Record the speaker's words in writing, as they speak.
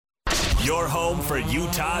Your home for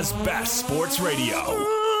Utah's best sports radio.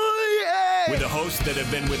 With the hosts that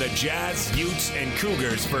have been with the Jazz, Utes, and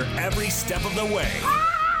Cougars for every step of the way.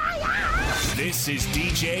 This is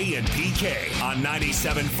DJ and PK on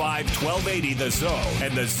 97.5 1280 The Zone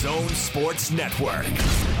and the Zone Sports Network.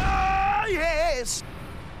 Oh, yes!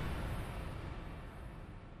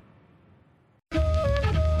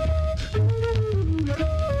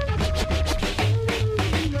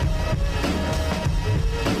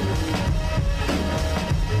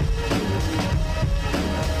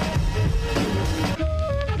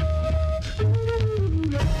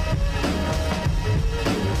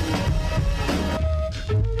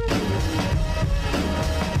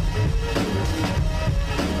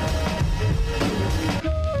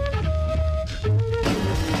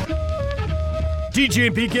 DJ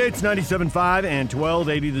and PK, it's 97.5 and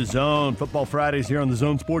 1280 The Zone. Football Fridays here on the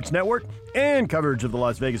Zone Sports Network, and coverage of the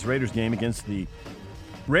Las Vegas Raiders game against the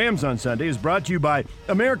Rams on Sunday is brought to you by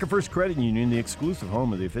America First Credit Union, the exclusive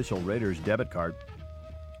home of the official Raiders debit card.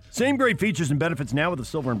 Same great features and benefits now with the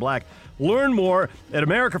silver and black. Learn more at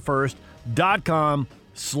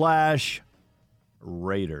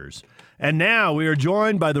americafirst.com/Raiders. And now we are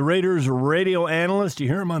joined by the Raiders radio analyst. You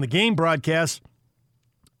hear him on the game broadcast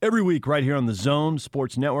every week right here on the Zone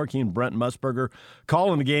Sports Network. He and Brent Musburger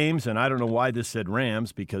calling the games, and I don't know why this said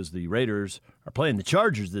Rams, because the Raiders are playing the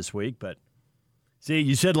Chargers this week. But see,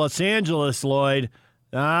 you said Los Angeles, Lloyd,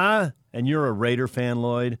 and you're a Raider fan,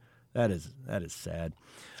 Lloyd. That is sad.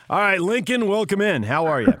 All right, Lincoln, welcome in. How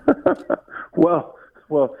are you? Well,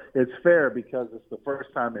 it's fair because it's the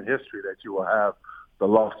first time in history that you will have the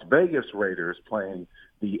Las Vegas Raiders playing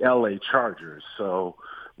the L.A. Chargers. So,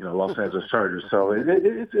 Los Angeles Chargers. So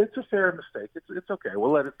it's a fair mistake. It's okay.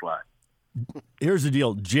 We'll let it slide. Here's the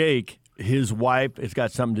deal. Jake, his wife, has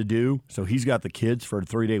got something to do, so he's got the kids for a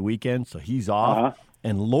 3-day weekend, so he's off. Uh-huh.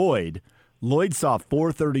 And Lloyd saw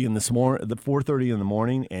 4:30 in the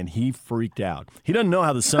morning, and he freaked out. He doesn't know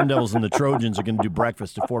how the Sun Devils and the Trojans are going to do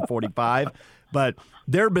breakfast at 4:45, but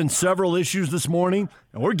there have been several issues this morning,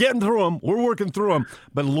 and we're getting through them. We're working through them.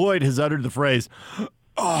 But Lloyd has uttered the phrase,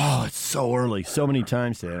 "Oh, it's so early," so many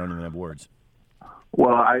times today I don't even have words.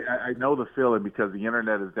 Well, I know the feeling because the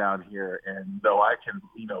internet is down here, and though I can,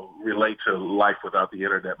 relate to life without the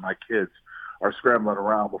internet, my kids are scrambling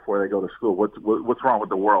around before they go to school. What's wrong with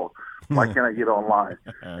the world? Why can't I get online?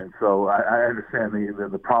 And so I understand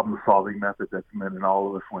the problem-solving method that's meant in all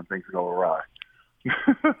of us when things go awry.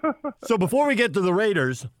 So before we get to the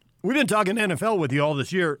Raiders, we've been talking NFL with you all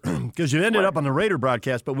this year because you ended up on the Raider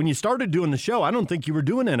broadcast. But when you started doing the show, I don't think you were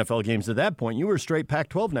doing NFL games at that point. You were a straight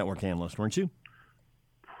Pac-12 network analyst, weren't you?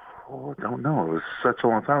 Oh, I don't know. It was such a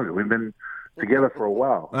long time ago. We've been together for a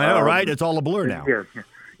while. I know, right? It's all a blur now.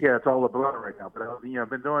 Yeah, it's all a blur right now. But I've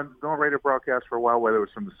been doing Raider broadcasts for a while, whether it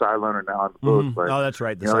was from the sideline or now on the booth. Mm-hmm. But oh, that's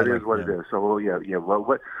right. It is what it is. So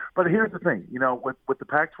but here's the thing. With the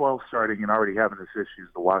Pac-12 starting and already having this issues,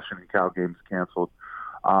 the Washington Cal games canceled.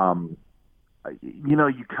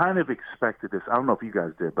 You kind of expected this. I don't know if you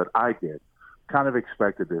guys did, but I did. Kind of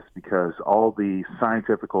expected this because all the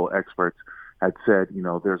scientific experts had said,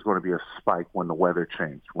 there's going to be a spike when the weather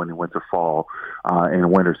changed, when it went to fall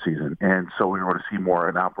and winter season. And so we were going to see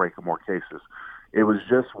an outbreak of more cases. It was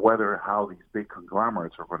just how these big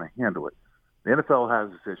conglomerates are going to handle it. The NFL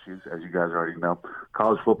has its issues, as you guys already know.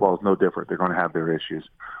 College football is no different. They're going to have their issues.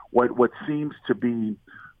 What seems to be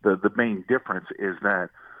the main difference is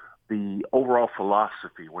that the overall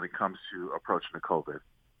philosophy when it comes to approaching the COVID,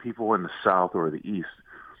 people in the South or the East,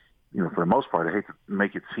 for the most part, I hate to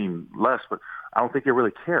make it seem less, but I don't think they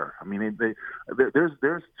really care. I mean,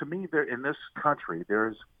 there's to me, there in this country,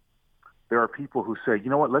 there are people who say,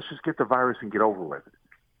 let's just get the virus and get over with it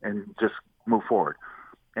and just move forward.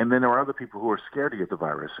 And then there are other people who are scared to get the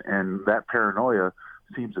virus, and that paranoia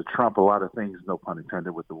seems to trump a lot of things. No pun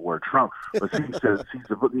intended with the word Trump, but seems to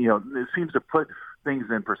put things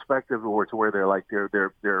in perspective, or to where they're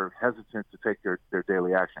hesitant to take their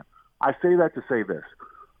daily action. I say that to say this.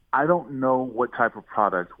 I don't know what type of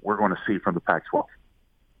product we're going to see from the Pac-12.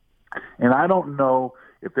 And I don't know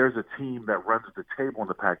if there's a team that runs the table in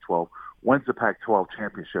the Pac-12, wins the Pac-12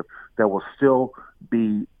 championship, that will still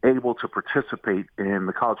be able to participate in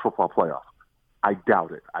the college football playoff. I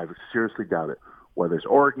doubt it. I seriously doubt it. Whether it's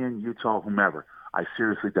Oregon, Utah, whomever, I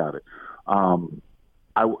seriously doubt it. I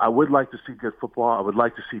would like to see good football. I would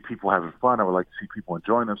like to see people having fun. I would like to see people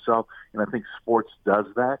enjoying themselves. And I think sports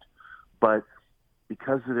does that. But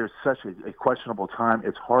because there's such a questionable time,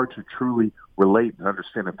 it's hard to truly relate and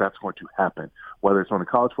understand if that's going to happen, whether it's on the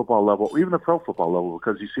college football level or even the pro football level,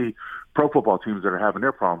 because you see pro football teams that are having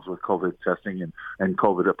their problems with COVID testing and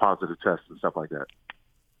COVID positive tests and stuff like that.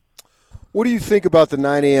 What do you think about the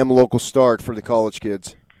 9 a.m. local start for the college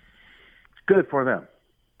kids? It's good for them.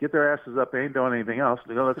 Get their asses up. They ain't doing anything else.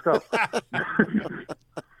 Let's go.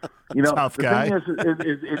 Tough the guy. thing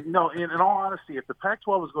is in all honesty, if the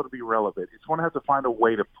Pac-12 is going to be relevant, it's going to have to find a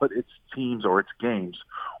way to put its teams or its games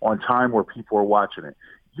on time where people are watching it.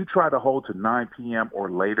 You try to hold to 9 p.m. or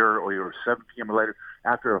later, or 7 p.m. or later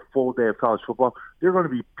after a full day of college football, there are going to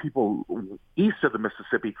be people east of the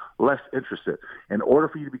Mississippi less interested. In order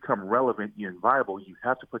for you to become relevant and viable, you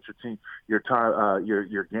have to put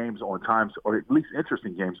your games on times, or at least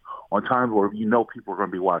interesting games on times where people are going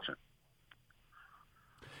to be watching.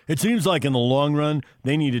 It seems like in the long run,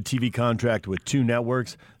 they need a TV contract with 2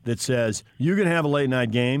 networks that says you're going to have a late night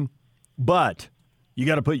game, but you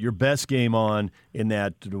got to put your best game on in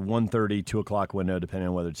that 1:30, 2 o'clock window, depending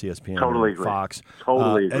on whether it's ESPN or Fox.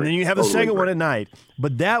 Totally agree. And then you have the second one at night.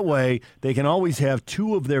 But that way, they can always have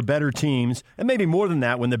 2 of their better teams, and maybe more than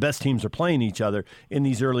that when the best teams are playing each other in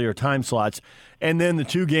these earlier time slots. And then the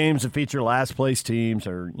 2 games that feature last-place teams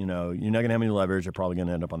are, you're not going to have any leverage. They're probably going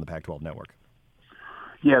to end up on the Pac-12 network.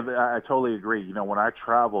 Yeah, I totally agree. When I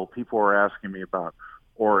travel, people are asking me about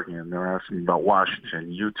Oregon. They're asking me about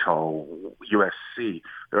Washington, Utah, USC.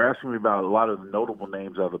 They're asking me about a lot of the notable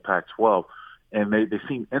names of the Pac-12, and they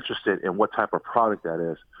seem interested in what type of product that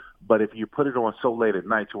is. But if you put it on so late at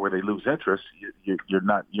night to where they lose interest, you're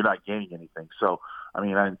not gaining anything. So,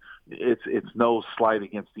 it's no slight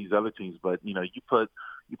against these other teams, but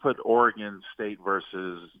you put Oregon State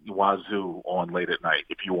versus Wazoo on late at night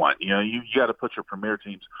if you want. You got to put your premier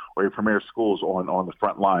teams or your premier schools on the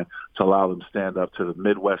front line to allow them to stand up to the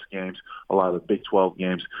Midwest games, a lot of the Big 12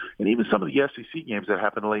 games, and even some of the SEC games that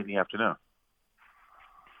happen late in the afternoon.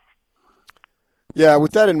 Yeah,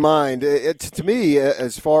 with that in mind, to me,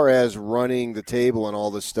 as far as running the table and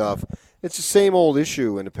all this stuff, it's the same old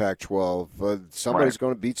issue in the Pac-12. Somebody's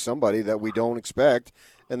going to beat somebody that we don't expect,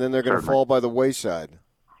 and then they're going to fall by the wayside.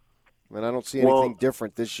 And I don't see anything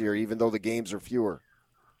different this year, even though the games are fewer.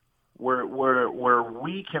 Where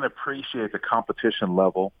we can appreciate the competition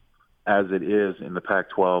level as it is in the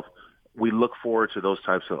Pac-12, we look forward to those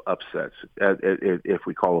types of upsets, if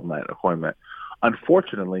we call them that, appointment.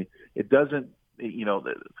 Unfortunately, it doesn't.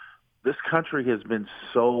 This country has been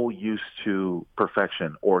so used to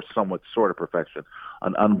perfection, or somewhat sort of perfection,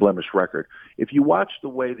 an unblemished record. If you watch the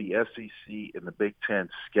way the SEC and the Big Ten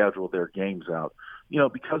schedule their games out,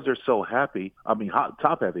 because they're so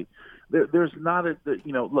top heavy, there's not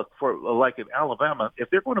look, for like in Alabama, if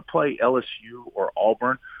they're going to play LSU or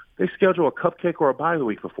Auburn, they schedule a cupcake or a bye the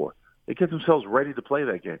week before. They get themselves ready to play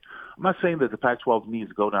that game. I'm not saying that the Pac-12 needs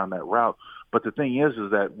to go down that route, but the thing is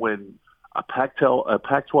that when a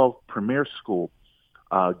Pac-12 premier school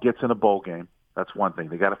gets in a bowl game, that's one thing.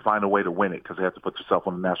 They got to find a way to win it because they have to put themselves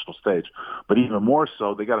on the national stage. But even more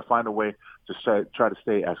so, they got to find a way to try to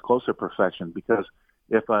stay as close to perfection. Because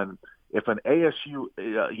if an ASU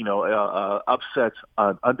upsets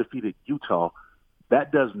an undefeated Utah,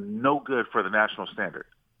 that does no good for the national standard.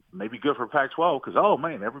 Maybe good for Pac-12 because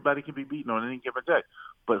everybody can be beaten on any given day.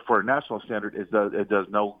 But for a national standard, it does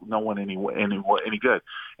no one any good.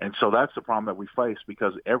 And so that's the problem that we face,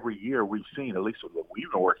 because every year we've seen, at least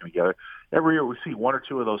we've been working together, every year we see 1 or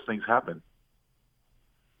 2 of those things happen.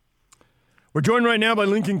 We're joined right now by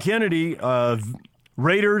Lincoln Kennedy,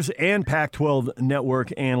 Raiders and Pac-12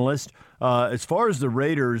 network analyst. As far as the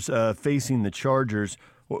Raiders facing the Chargers,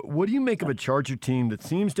 what do you make of a Charger team that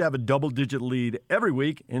seems to have a double-digit lead every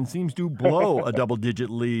week and seems to blow a double-digit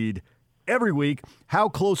lead every week? How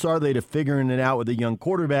close are they to figuring it out with a young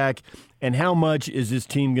quarterback, and how much is this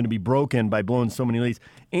team going to be broken by blowing so many leads?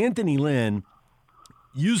 Anthony Lynn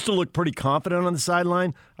used to look pretty confident on the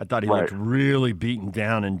sideline. I thought he looked really beaten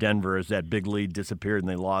down in Denver as that big lead disappeared and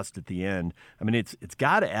they lost at the end. It's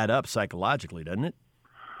got to add up psychologically, doesn't it?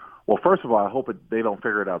 Well, first of all, I hope they don't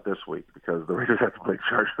figure it out this week, because the Raiders have to play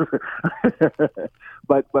Chargers.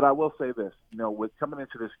 But I will say this, with coming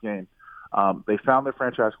into this game, they found their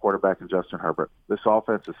franchise quarterback in Justin Herbert. This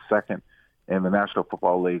offense is second in the National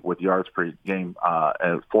Football League with yards per game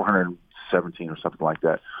at 417 or something like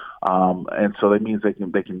that. And so that means they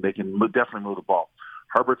can definitely move the ball.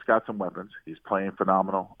 Herbert's got some weapons. He's playing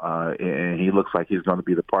phenomenal, and he looks like he's going to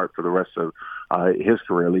be the part for the rest of his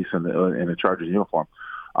career, at least in the Chargers uniform.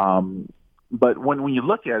 But when you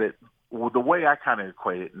look at it, the way I kind of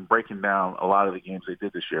equate it and breaking down a lot of the games they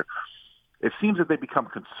did this year, it seems that they become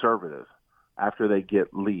conservative after they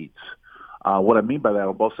get leads. What I mean by that,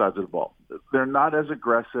 on both sides of the ball, they're not as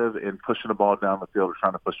aggressive in pushing the ball down the field or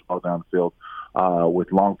trying to push the ball down the field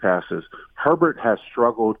with long passes. Herbert has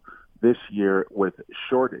struggled this year with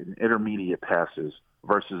short and intermediate passes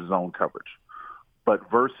versus zone coverage.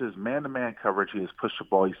 But versus man-to-man coverage, he has pushed the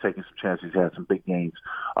ball. He's taking some chances. He's had some big gains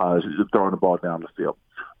throwing the ball down the field.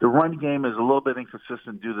 The run game is a little bit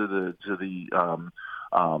inconsistent due to the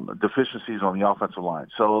deficiencies on the offensive line.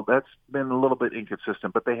 So that's been a little bit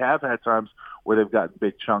inconsistent. But they have had times where they've gotten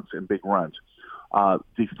big chunks and big runs.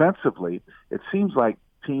 Defensively, it seems like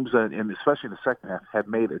teams, and especially in the second half, have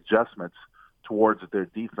made adjustments towards their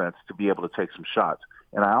defense to be able to take some shots.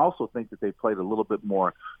 And I also think that they played a little bit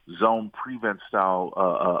more zone prevent style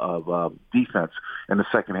of defense in the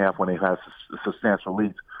second half when they had substantial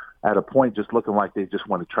leads, at a point just looking like they just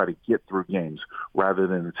want to try to get through games rather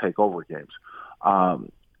than to take over games.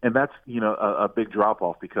 And that's, a big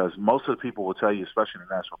drop-off, because most of the people will tell you, especially in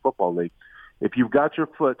the National Football League, if you've got your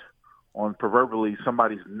foot on proverbially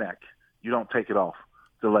somebody's neck, you don't take it off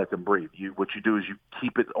to let them breathe. What you do is you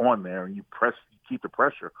keep it on there, and you keep the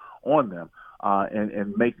pressure on them,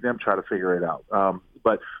 and make them try to figure it out.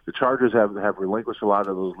 But the Chargers have relinquished a lot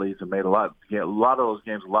of those leads and made a lot of those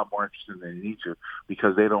games a lot more interesting than they need to,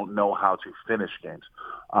 because they don't know how to finish games.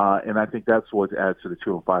 And I think that's what adds to the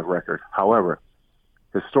 2-5 record. However,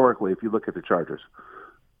 historically, if you look at the Chargers,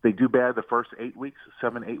 they do bad the first 8 weeks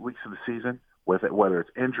of the season, whether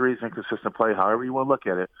it's injuries, inconsistent play, however you want to look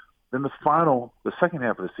at it. Then the second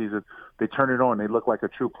half of the season, they turn it on. They look like a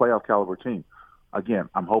true playoff caliber team. Again,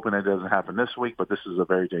 I'm hoping it doesn't happen this week, but this is a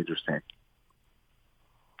very dangerous team.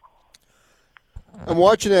 I'm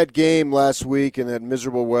watching that game last week in that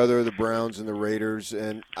miserable weather, the Browns and the Raiders,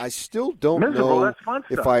 and I still don't know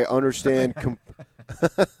if I understand.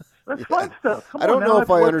 That's fun stuff. I don't know if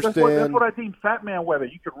I understand. That's what I deem fat man weather.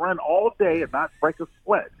 You could run all day and not break a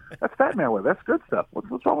sweat. That's fat man weather. That's good stuff.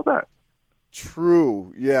 What's wrong with that?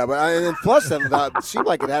 True. Yeah, but and plus, it seemed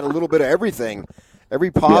like it had a little bit of everything.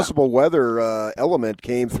 Every possible weather element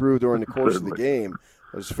came through during the course of the game.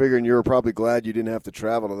 I was figuring you were probably glad you didn't have to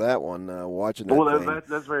travel to that one watching that thing. Well,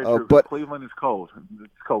 that's very true. But Cleveland is cold.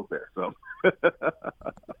 It's cold there. So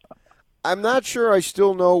I'm not sure I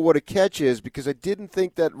still know what a catch is, because I didn't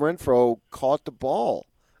think that Renfrow caught the ball.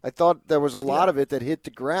 I thought there was a lot of it that hit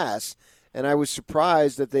the grass, and I was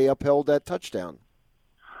surprised that they upheld that touchdown.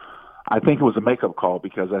 I think it was a makeup call,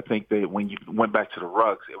 because I think when you went back to the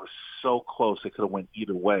Ruggs, it was so close it could have went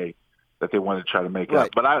either way that they wanted to try to make up.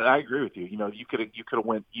 But I agree with you. You could have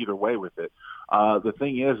went either way with it. The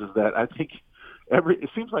thing is that I think it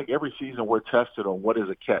seems like every season we're tested on what is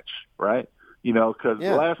a catch, right? Because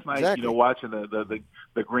last night, watching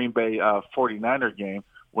the Green Bay 49er game,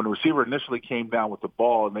 when the receiver initially came down with the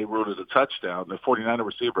ball and they ruled it a touchdown, the 49er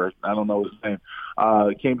receiver, I don't know his name,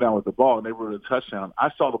 came down with the ball and they ruled it a touchdown.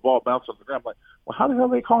 I saw the ball bounce off the ground. I'm like, well, how the hell are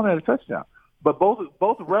they calling that a touchdown? But both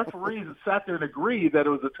referees sat there and agreed that it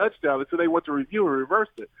was a touchdown until they went to review and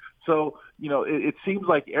reversed it. So, it seems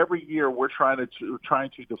like every year we're trying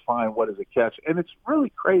to define what is a catch. And it's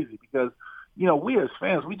really crazy, because, we as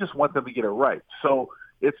fans, we just want them to get it right. So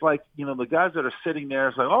it's like, the guys that are sitting there,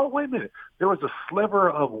 it's like, oh, wait a minute. There was a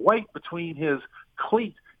sliver of white between his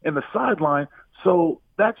cleat and the sideline. So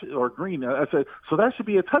or green. I said, so that should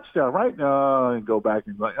be a touchdown, right? And go back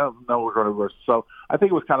and like, oh, no, we're going to reverse. So I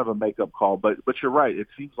think it was kind of a makeup call, but you're right. It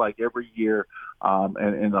seems like every year, and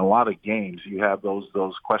in a lot of games, you have those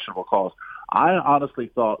questionable calls. I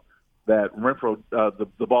honestly thought that Renfrow,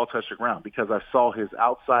 the ball touched the ground, because I saw his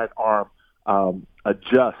outside arm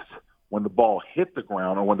adjust when the ball hit the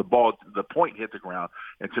ground, or when the point hit the ground.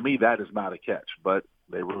 And to me, that is not a catch, but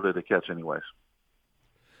they ruled it a catch anyways.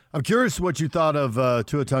 I'm curious what you thought of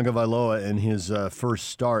Tua Tagovailoa in his first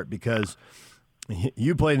start, because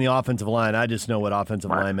you played in the offensive line. I just know what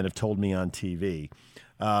offensive linemen have told me on TV.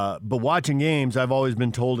 But watching games, I've always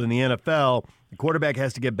been told in the NFL, the quarterback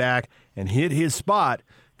has to get back and hit his spot,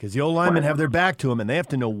 because the old linemen have their back to him, and they have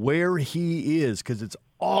to know where he is, because it's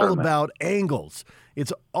all about angles.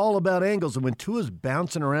 It's all about angles. And when Tua's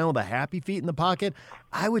bouncing around with a happy feet in the pocket,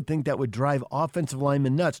 I would think that would drive offensive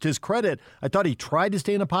linemen nuts. To his credit, I thought he tried to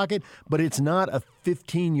stay in the pocket, but it's not a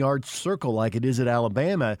 15-yard circle like it is at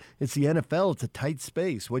Alabama. It's the NFL. It's a tight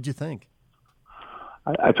space. What'd you think?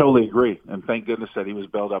 I totally agree, and thank goodness that he was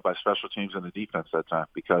bailed out by special teams and the defense that time,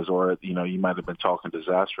 because, you might have been talking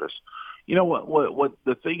disastrous. You know what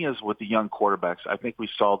the thing is with the young quarterbacks, I think we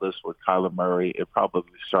saw this with Kyler Murray. It probably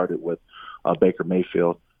started with Baker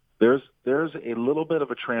Mayfield. There's a little bit of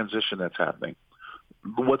a transition that's happening.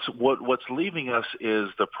 What's leaving us is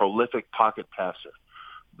the prolific pocket passer.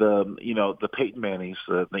 The Peyton Mannings,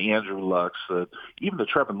 the Andrew Lucks, even the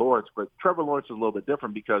Trevor Lawrence. But Trevor Lawrence is a little bit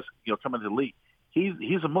different, because coming to the league,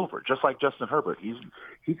 he's a mover, just like Justin Herbert.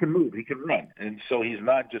 He can move, he can run, and so he's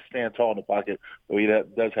not just stand tall in the pocket, but he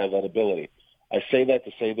does have that ability. I say that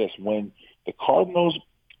to say this: when the Cardinals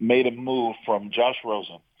made a move from Josh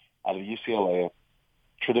Rosen out of UCLA, a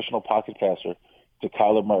traditional pocket passer, to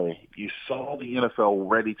Kyler Murray. You saw the NFL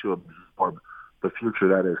ready to absorb the future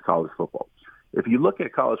that is college football. If you look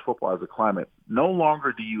at college football as a climate, no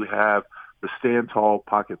longer do you have the stand tall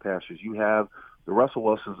pocket passers. You have the Russell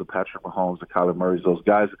Wilsons, the Patrick Mahomes, the Kyler Murrays, those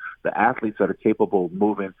guys, the athletes that are capable of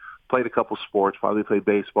moving, played a couple sports, probably played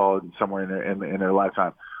baseball somewhere in their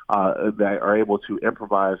lifetime, that are able to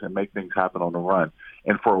improvise and make things happen on the run.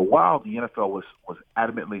 And for a while, the NFL was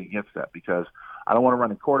adamantly against that because I don't want to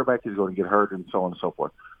run a quarterback. He's going to get hurt and so on and so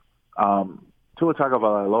forth. Tua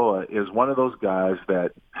Tagovailoa is one of those guys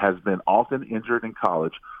that has been often injured in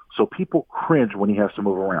college, so people cringe when he has to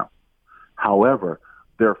move around. However,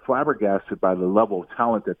 they're flabbergasted by the level of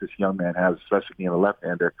talent that this young man has, especially being a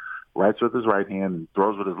left-hander, writes with his right hand and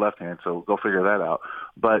throws with his left hand, so go figure that out.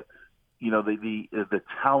 But, the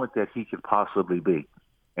talent that he could possibly be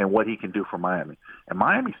and what he can do for Miami. And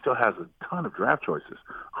Miami still has a ton of draft choices,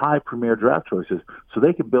 high premier draft choices, so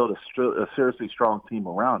they can build a seriously strong team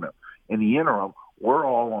around him. In the interim, we're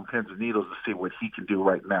all on pins and needles to see what he can do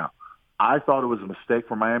right now. I thought it was a mistake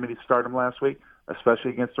for Miami to start him last week,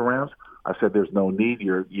 especially against the Rams. I said there's no need.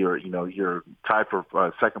 You're tied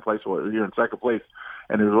for second place, or you're in second place,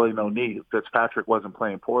 and there's really no need. Fitzpatrick wasn't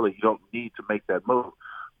playing poorly. You don't need to make that move.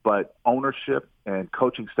 But ownership and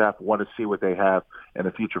coaching staff want to see what they have in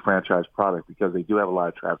a future franchise product because they do have a lot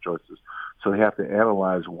of draft choices. So they have to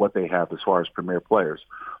analyze what they have as far as premier players.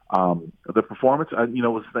 The performance,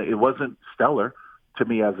 it wasn't stellar to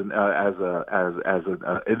me as an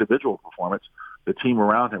individual performance. The team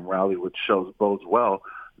around him rallied, which bodes well.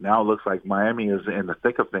 Now it looks like Miami is in the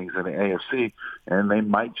thick of things in the AFC, and they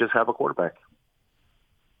might just have a quarterback.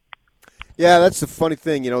 Yeah, that's the funny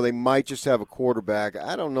thing. They might just have a quarterback.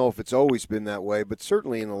 I don't know if it's always been that way, but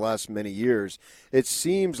certainly in the last many years, it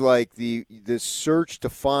seems like the search to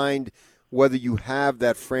find whether you have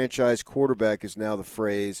that franchise quarterback is now the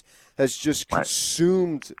phrase, has just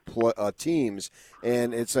consumed teams.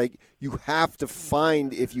 And it's like you have to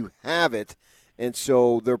find if you have it. And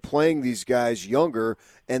so they're playing these guys younger.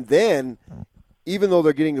 And then, even though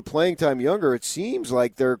they're getting the playing time younger, it seems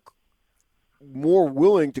like they're more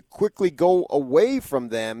willing to quickly go away from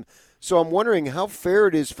them. So I'm wondering how fair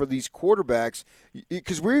it is for these quarterbacks,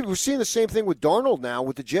 because we're seeing the same thing with Darnold now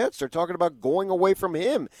with the Jets. They're talking about going away from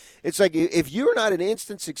him. It's like if you're not an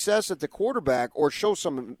instant success at the quarterback or show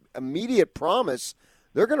some immediate promise,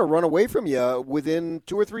 they're going to run away from you within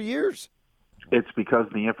 2 or 3 years. It's because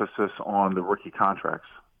of the emphasis on the rookie contracts,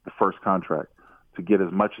 the first contract, to get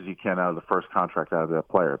as much as you can out of the first contract out of that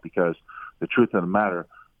player. Because the truth of the matter,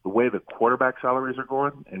 the way the quarterback salaries are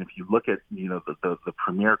going, and if you look at the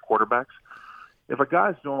premier quarterbacks, if a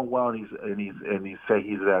guy's doing well and he's say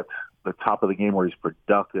he's at the top of the game where he's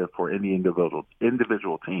productive for any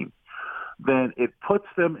individual team, then it puts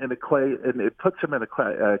them in a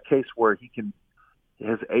case where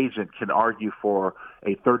his agent can argue for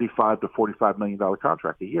a $35 to $45 million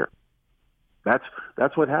contract a year.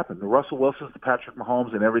 That's what happened. The Russell Wilsons, the Patrick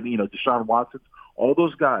Mahomes, and everything. Deshaun Watson, all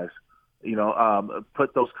those guys.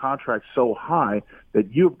 Put those contracts so high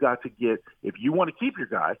that you've got to get, if you want to keep your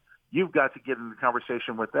guy, you've got to get in the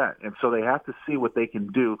conversation with that. And so they have to see what they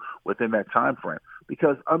can do within that time frame.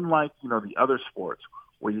 Because unlike, the other sports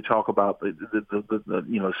where you talk about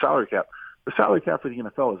the salary cap, the salary cap for the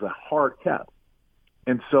NFL is a hard cap.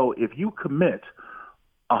 And so if you commit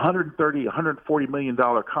 $130, $140 million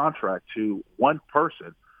contract to one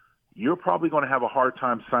person, you're probably going to have a hard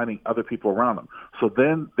time signing other people around them. So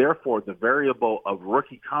then, therefore, the variable of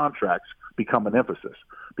rookie contracts become an emphasis.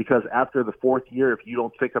 Because after the fourth year, if you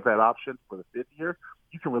don't pick up that option for the fifth year,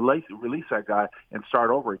 you can release that guy and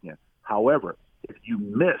start over again. However, if you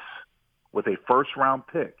miss with a first-round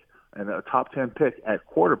pick and a top 10 pick at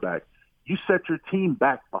quarterback, you set your team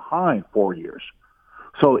back behind 4 years.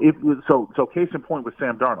 So case in point with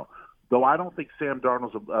Sam Darnold. Though I don't think Sam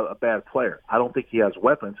Darnold's a bad player. I don't think he has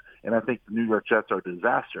weapons, and I think the New York Jets are a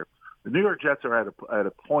disaster. The New York Jets are at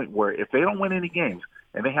a point where if they don't win any games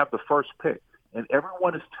and they have the first pick, and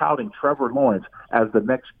everyone is touting Trevor Lawrence as the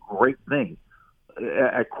next great thing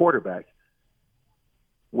at quarterback,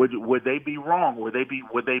 would they be wrong? Would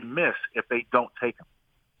they miss if they don't take him?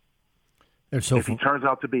 If he turns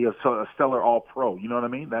out to be a stellar All-Pro, you know what I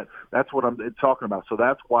mean? That's what I'm talking about. So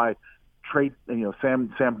that's why Sam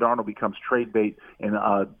Darnold becomes trade bait and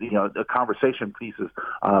the conversation pieces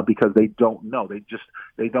because they don't know.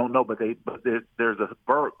 They don't know. But there's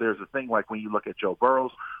a thing like when you look at Joe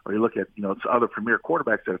Burrows or you look at other premier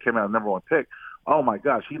quarterbacks that came out of the #1 pick. Oh my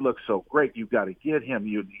gosh, he looks so great. You've got to get him.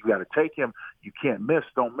 You got to take him. You can't miss.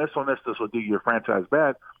 Don't miss on this. This will do your franchise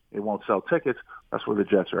bad. it won't sell tickets. That's where the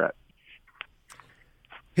Jets are at.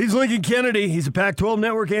 He's Lincoln Kennedy. He's a Pac-12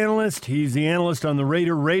 Network analyst. He's the analyst on the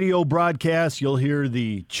Raider radio broadcast. You'll hear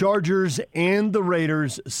the Chargers and the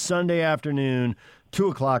Raiders Sunday afternoon, 2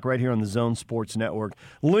 o'clock right here on the Zone Sports Network.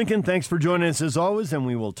 Lincoln, thanks for joining us as always, and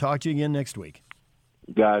we will talk to you again next week.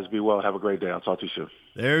 Guys, be well. Have a great day. I'll talk to you soon.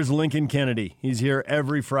 There's Lincoln Kennedy. He's here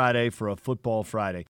every Friday for a Football Friday.